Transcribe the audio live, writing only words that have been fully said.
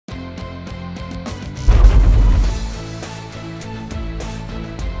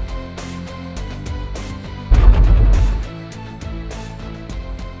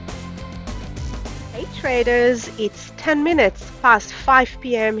traders, it's 10 minutes past 5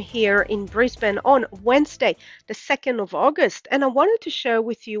 p.m. here in Brisbane on Wednesday, the 2nd of August, and I wanted to share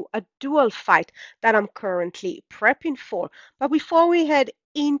with you a dual fight that I'm currently prepping for. But before we head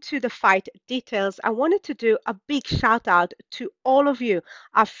into the fight details, I wanted to do a big shout out to all of you,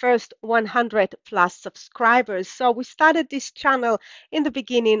 our first 100 plus subscribers. So we started this channel in the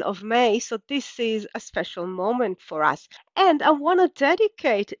beginning of May, so this is a special moment for us. And I want to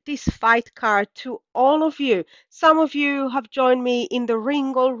dedicate this fight card to all of you. Some of you have joined me in the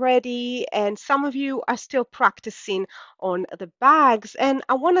ring already, and some of you are still practicing on the bags. And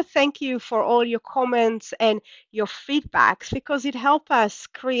I want to thank you for all your comments and your feedbacks because it helps us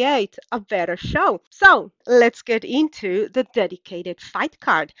create a better show. So let's get into the dedicated fight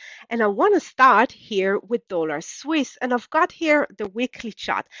card. And I want to start here with dollar Swiss. And I've got here the weekly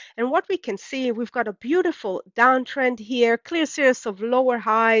chart. And what we can see, we've got a beautiful downtrend here, clear series of lower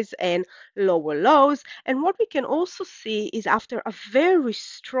highs and lower lows. And what we can also see is after a very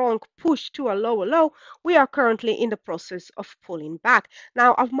strong push to a lower low, we are currently in the process of pulling back.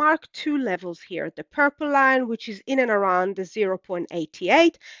 Now, I've marked two levels here, the purple line, which is in and around the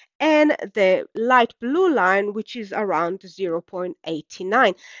 0.88, and the light blue line, which is around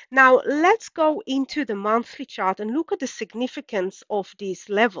 0.89. Now, let's go into the monthly chart and look at the significance of these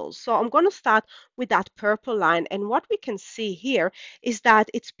levels. So I'm going to start with that purple line. And what we can see here is that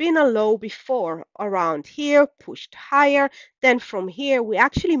it's been a low before around here, pushed higher. Then from here, we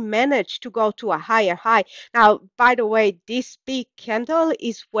actually managed to go to a higher high. Now, by the way, this big candle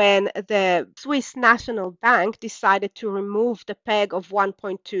is when the Swiss National Bank decided to remove the peg of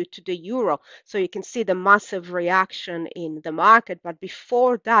 1.2 to the euro. So you can see the massive reaction in the market. But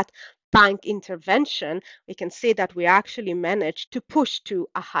before that bank intervention, we can see that we actually managed to push to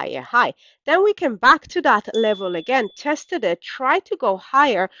a higher high. Then we came back to that level again, tested it, tried to go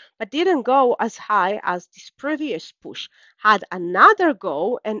higher, but didn't go as high as this previous push. Had another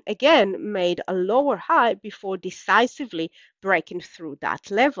go and again made a lower high before decisively breaking through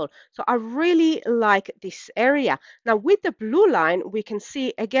that level. So I really like this area. Now with the blue line, we can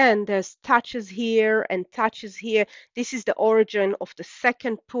see again there's touches here and touches here. This is the origin of the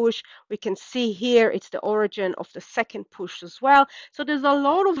second push. We can see here it's the origin of the second push as well. So there's a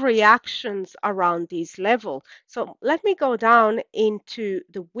lot of reactions around this level. So let me go down into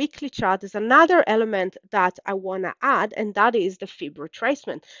the weekly chart. There's another element that I want to add, and that is the fib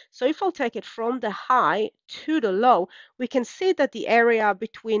retracement. So if I'll take it from the high to the low, we can see that the area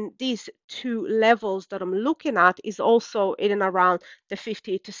between these two levels that I'm looking at is also in and around the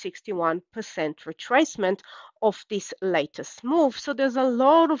 50 to 61% retracement of this latest move. So there's a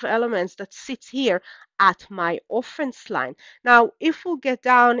lot of elements that sits here at my offense line. Now, if we'll get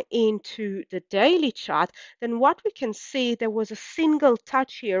down into the daily chart, then what we can see, there was a single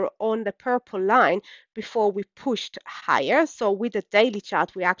touch here on the purple line before we pushed higher. So with the daily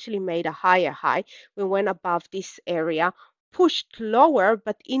chart, we actually made a higher high. We went above this area, pushed lower,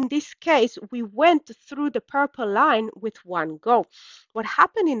 but in this case, we went through the purple line with one go. What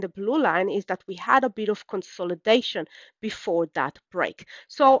happened in the blue line is that we had a bit of consolidation before that break.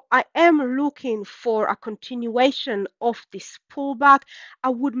 So I am looking for a continuation of this pullback. I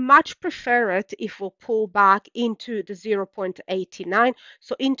would much prefer it if we'll pull back into the 0.89,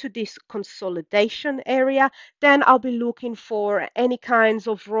 so into this consolidation area. Then I'll be looking for any kinds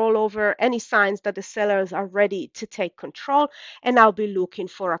of rollover, any signs that the sellers are ready to take control, and I'll be looking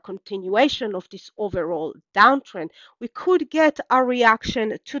for a continuation of this overall downtrend. We could get a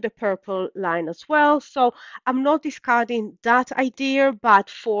reaction to the purple line as well, so I'm not discarding that idea, but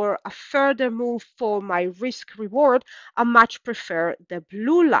for a further move for my risk reward, I much prefer the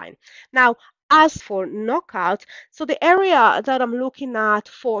blue line. Now, as for knockout, so the area that I'm looking at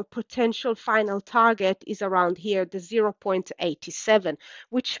for potential final target is around here, the 0.87,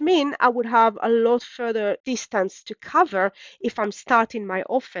 which means I would have a lot further distance to cover if I'm starting my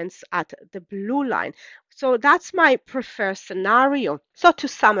offense at the blue line. So that's my preferred scenario. So to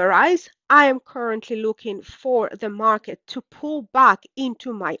summarize, I am currently looking for the market to pull back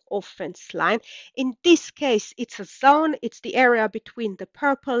into my offense line. In this case, it's a zone. It's the area between the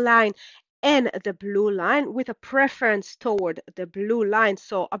purple line and the blue line, with a preference toward the blue line,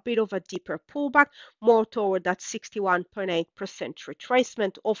 so a bit of a deeper pullback, more toward that 61.8%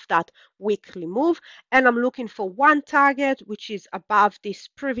 retracement of that weekly move. And I'm looking for one target, which is above this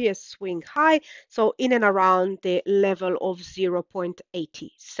previous swing high, so in and around the level of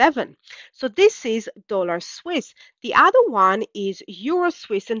 0.87. So this is dollar Swiss. The other one is euro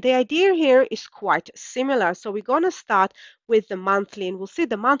Swiss, and the idea here is quite similar. So we're going to start with the monthly, and we'll see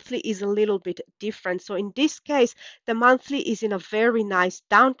the monthly is a little bit different. So in this case, the monthly is in a very nice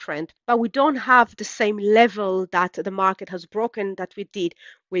downtrend, but we don't have the same level that the market has broken that we did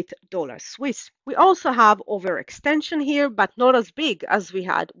with dollar Swiss. We also have overextension here, but not as big as we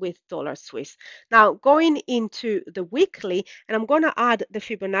had with dollar Swiss. Now going into the weekly, and I'm going to add the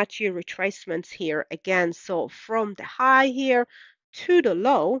Fibonacci retracements here again. So from the high here to the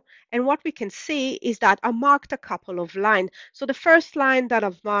low, and what we can see is that I marked a couple of lines. So the first line that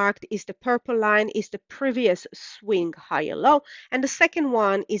I've marked is the purple line, is the previous swing higher low, and the second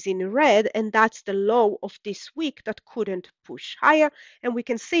one is in red, and that's the low of this week that couldn't push higher. And we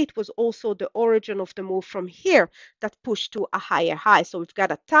can see it was also the origin of the move from here that pushed to a higher high. So we've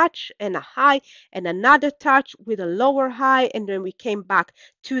got a touch and a high and another touch with a lower high, and then we came back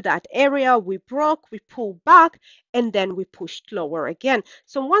to that area, we broke, we pulled back, and then we pushed lower again.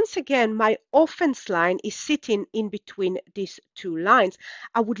 So once again, my offense line is sitting in between these two lines.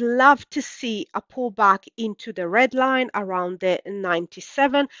 I would love to see a pullback into the red line around the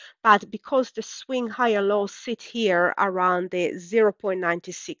 97, but because the swing higher low sit here around the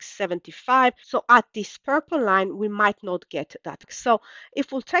 0.9675, so at this purple line, we might not get that. So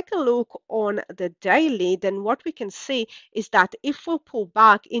if we'll take a look on the daily, then what we can see is that if we'll pull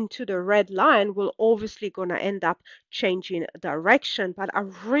back into the red line, we're obviously going to end up changing direction. But I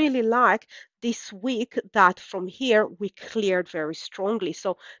really like this week that from here we cleared very strongly.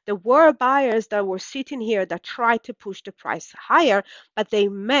 So there were buyers that were sitting here that tried to push the price higher, but they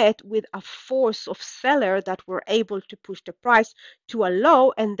met with a force of seller that were able to push the price to a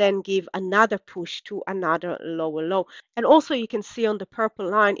low and then give another push to another lower low. And also you can see on the purple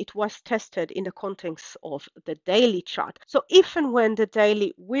line, it was tested in the context of the daily chart. So if and when the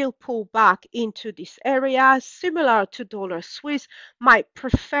daily will pull back into this area, similar to dollar Swiss, my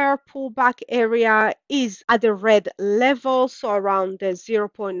preferred pullback area is at the red level, so around the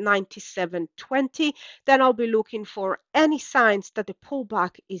 0.9720. Then I'll be looking for any signs that the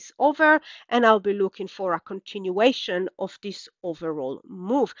pullback is over, and I'll be looking for a continuation of this overall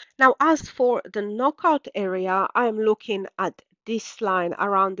move. Now, as for the knockout area, I'm looking at this line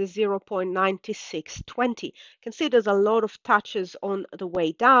around the 0.9620. You can see there's a lot of touches on the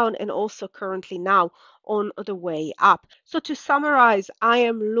way down and also currently now on the way up. So to summarize, I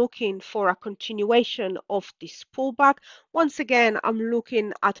am looking for a continuation of this pullback. Once again, I'm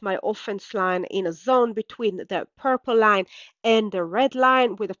looking at my offense line in a zone between the purple line and the red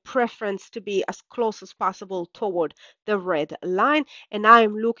line with a preference to be as close as possible toward the red line. And I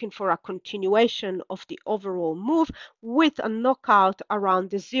am looking for a continuation of the overall move with a knockout around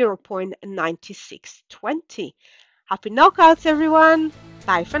the 0.9620. Happy knockouts, everyone.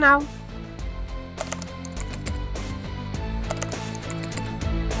 Bye for now.